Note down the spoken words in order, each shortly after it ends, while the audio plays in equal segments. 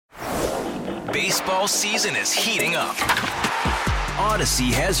Baseball season is heating up.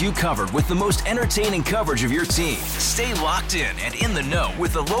 Odyssey has you covered with the most entertaining coverage of your team. Stay locked in the know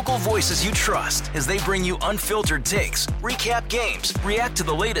with the local voices you trust as they bring you unfiltered takes, recap games, react to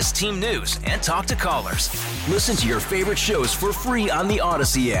the latest team news, and talk to callers. Listen to your favorite shows for free on the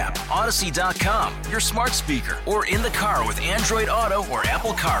Odyssey app, Odyssey.com, your smart speaker, or in the car with Android Auto or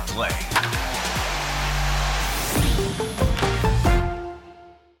Apple CarPlay.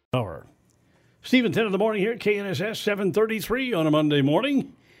 Stephen, 10 in the morning here at KNSS, 7:33 on a Monday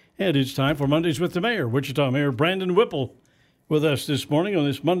morning. And it's time for Mondays with the Mayor. Wichita Mayor Brandon Whipple with us this morning on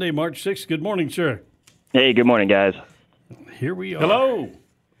this Monday, March 6th. Good morning, sir. Hey, good morning, guys. Here we are. Hello.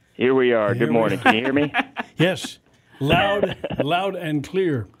 Here we are. Good morning. Can you hear me? Yes. Loud and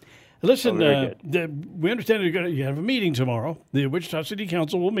clear. Listen, we understand you have a meeting tomorrow. The Wichita City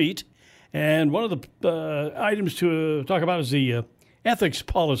Council will meet. And one of the items to talk about is the ethics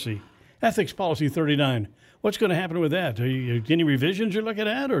policy. Ethics Policy 39. What's going to happen with that? Any revisions you're looking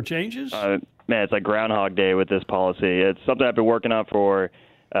at or changes? Man, it's like Groundhog Day with this policy. It's something I've been working on for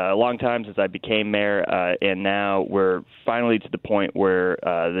a long time since I became mayor, and now we're finally to the point where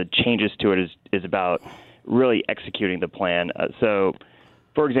the changes to it is about really executing the plan. So,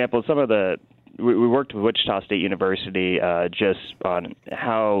 for example, we worked with Wichita State University just on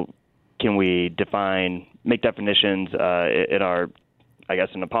how can we make definitions in our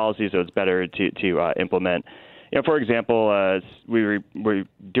in the policy, so it's better to implement. For example, we're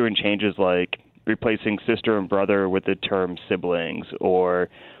doing changes like replacing sister and brother with the term siblings, or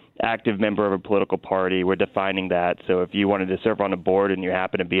active member of a political party. We're defining that. So if you wanted to serve on a board and you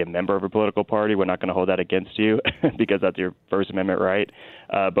happen to be a member of a political party, we're not going to hold that against you because that's your First Amendment right.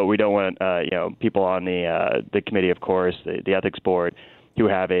 But we don't want people on the committee, of course, the ethics board, who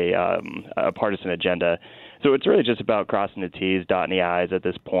have a partisan agenda. So it's really just about crossing the T's, dotting the I's at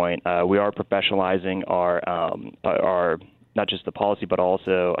this point. We are professionalizing our not just the policy, but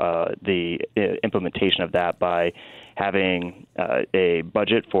also the implementation of that by having a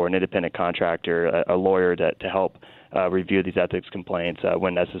budget for an independent contractor, a lawyer to help review these ethics complaints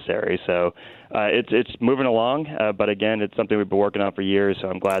when necessary. So it's moving along, but again, it's something we've been working on for years. So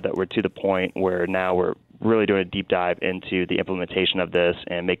I'm glad that we're to the point where now we're really doing a deep dive into the implementation of this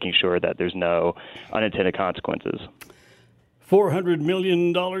and making sure that there's no unintended consequences. $400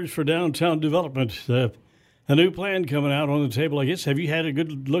 million for downtown development. A new plan coming out on the table, I guess. Have you had a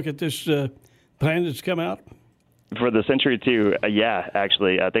good look at this plan that's come out? For the Century 2, yeah,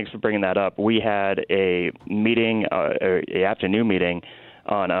 actually. Thanks for bringing that up. We had a meeting, an afternoon meeting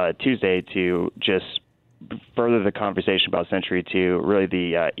on Tuesday to just further the conversation about Century 2, really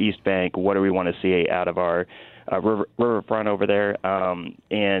the East Bank. What do we want to see out of our riverfront over there?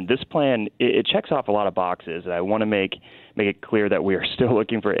 And this plan, it checks off a lot of boxes. I want to make it clear that we are still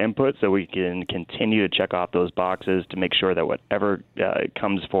looking for input so we can continue to check off those boxes to make sure that whatever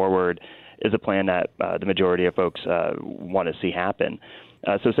comes forward is a plan that the majority of folks want to see happen.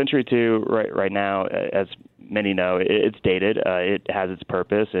 So Century 2 right now, as many know, it's dated. It has its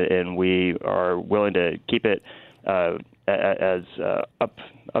purpose, and we are willing to keep it as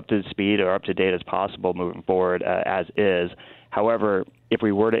up to speed or up to date as possible moving forward as is. However, if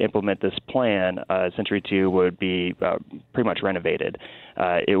we were to implement this plan, Century 2 would be pretty much renovated.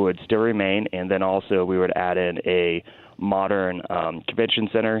 It would still remain, and then also we would add in a modern convention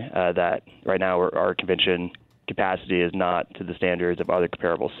center that right now our convention capacity is not to the standards of other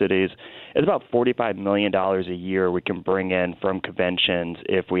comparable cities. It's about $45 million a year we can bring in from conventions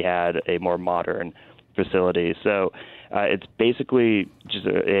if we had a more modern facility. So it's basically just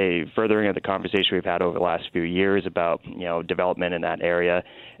a furthering of the conversation we've had over the last few years about development in that area.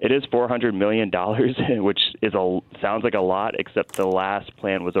 It is $400 million, which sounds like a lot, except the last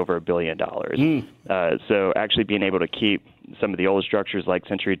plan was over $1 billion. So actually being able to keep some of the old structures like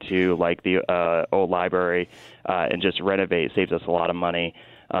Century 2, like the old library, and just renovate saves us a lot of money.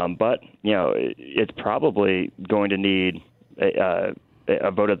 But it's probably going to need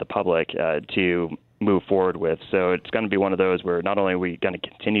a vote of the public to move forward with. So it's going to be one of those where not only are we going to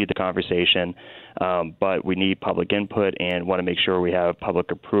continue the conversation, but we need public input and want to make sure we have public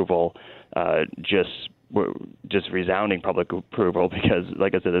approval, just resounding public approval, because,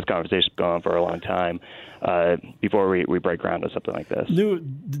 like I said, this conversation's gone on for a long time before we break ground on something like this.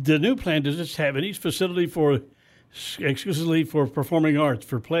 The new plan, does this have any facility exclusively for performing arts,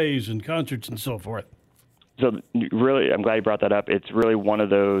 for plays and concerts and so forth? So really, I'm glad you brought that up. It's really one of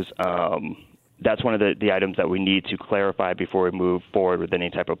those that's one of the items that we need to clarify before we move forward with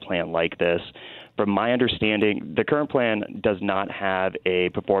any type of plan like this. From my understanding, the current plan does not have a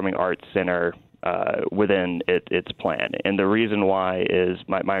performing arts center within its plan. And the reason why is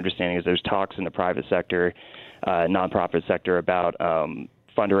my understanding is there's talks in the private sector, nonprofit sector about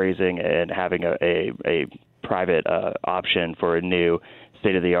fundraising and having a private option for a new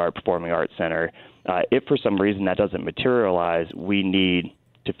state-of-the-art performing arts center. If for some reason that doesn't materialize, we need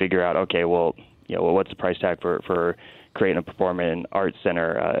to figure out, okay, well, what's the price tag for creating a performing arts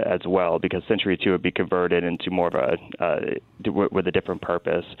center as well, because Century 2 would be converted into more of with a different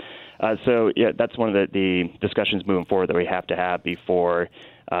purpose. So that's one of the discussions moving forward that we have to have before,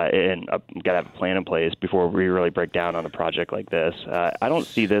 and got to have a plan in place before we really break down on a project like this. I don't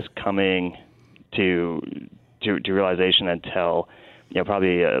see this coming to realization until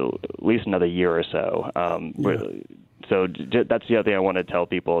probably at least another year or so. So that's the other thing I want to tell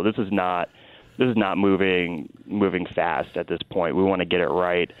people. This is not moving fast at this point. We want to get it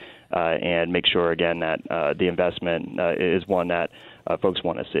right and make sure, again, that the investment is one that folks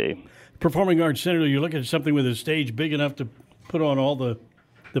want to see. Performing Arts Center, you look at something with a stage big enough to put on all the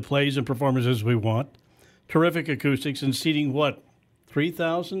plays and performances we want. Terrific acoustics and seating,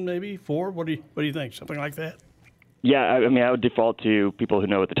 3,000 maybe? 4? What do you think? Something like that? Yeah, I mean, I would default to people who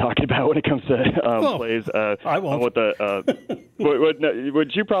know what they're talking about when it comes to plays. I won't. What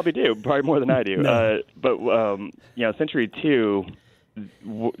you probably do, probably more than I do. No. But Century 2,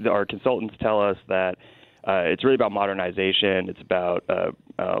 our consultants tell us that it's really about modernization. It's about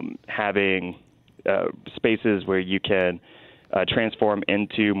having spaces where you can transform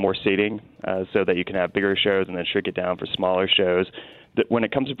into more seating so that you can have bigger shows and then shrink it down for smaller shows. When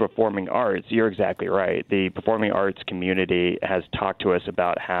it comes to performing arts, you're exactly right. The performing arts community has talked to us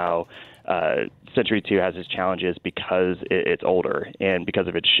about how Century 2 has its challenges because it's older, and because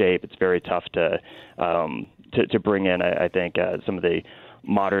of its shape, it's very tough to bring in, I think, some of the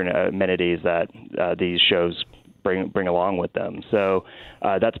modern amenities that these shows bring along with them. So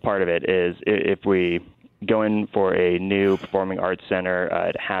that's part of it. Is if we go in for a new performing arts center,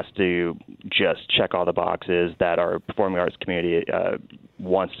 it has to just check all the boxes that our performing arts community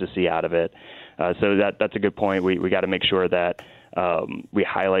wants to see out of it. So that's a good point. We got to make sure that we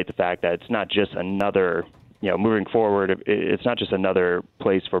highlight the fact that it's not just another, moving forward, it's not just another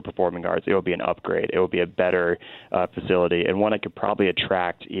place for performing arts. It will be an upgrade. It will be a better facility, and one that could probably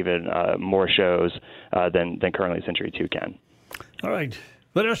attract even more shows than currently Century 2 can. All right.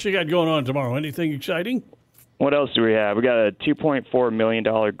 What else you got going on tomorrow? Anything exciting? What else do we have? We got a $2.4 million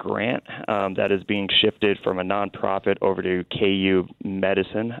grant that is being shifted from a nonprofit over to KU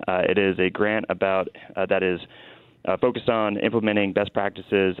Medicine. It is a grant that is focused on implementing best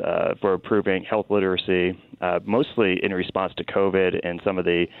practices for improving health literacy, mostly in response to COVID and some of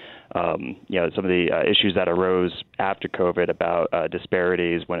the issues that arose after COVID about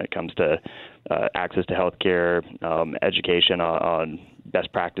disparities when it comes to access to health care, education on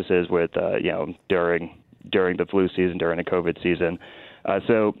best practices with during the flu season, during the COVID season.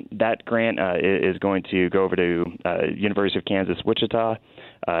 So that grant is going to go over to University of Kansas, Wichita,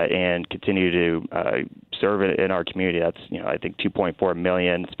 and continue to serve in our community. That's, I think $2.4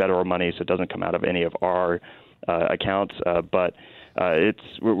 million. It's federal money, so it doesn't come out of any of our accounts. But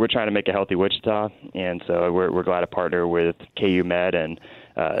we're trying to make a healthy Wichita, and so we're glad to partner with KU Med and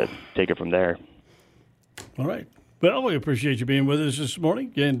take it from there. All right. Well, we appreciate you being with us this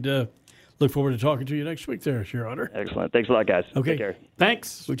morning, and look forward to talking to you next week there, Your Honor. Excellent. Thanks a lot, guys. Okay. Take care.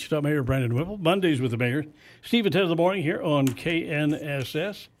 Thanks. Wichita Mayor Brandon Whipple. Mondays with the Mayor. Steve at 10 in the morning here on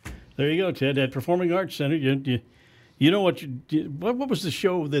KNSS. There you go, Ted, at Performing Arts Center. You know what was the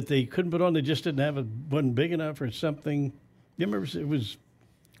show that they couldn't put on? They just didn't have it, wasn't big enough or something. You remember it was...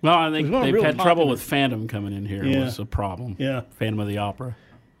 Well, I think they've had trouble with Phantom coming in here. Yeah. Was a problem. Yeah. Phantom of the Opera.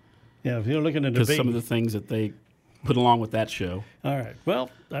 Yeah, if you're looking at because some of the things that they put along with that show. All right.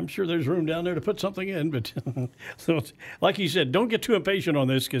 Well, I'm sure there's room down there to put something in, but so like you said, don't get too impatient on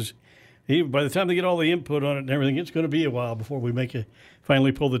this because by the time they get all the input on it and everything, it's going to be a while before we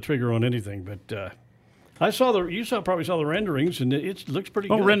finally pull the trigger on anything. But you probably saw the renderings, and it looks pretty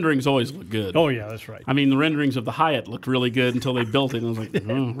good. Oh, renderings always look good. Oh, yeah, that's right. I mean, the renderings of the Hyatt looked really good until they built it, and I was like,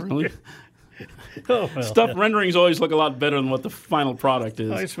 oh, really? Renderings always look a lot better than what the final product is.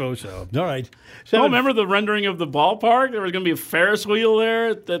 I suppose so. All right. Remember the rendering of the ballpark? There was going to be a Ferris wheel there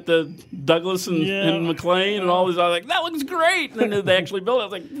at the Douglas and McLean and all these. I was like, that looks great. And then they actually built it. I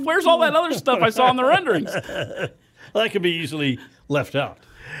was like, where's all that other stuff I saw in the renderings? Well, that could be easily left out.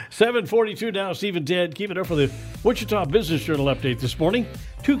 7:42 now, Steve and Ted. Keep it up for the Wichita Business Journal update this morning.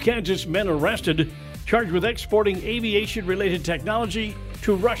 2 Kansas men arrested, charged with exporting aviation-related technology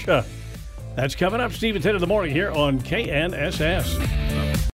to Russia. That's coming up, Steve, at 10 in the morning here on KNSS.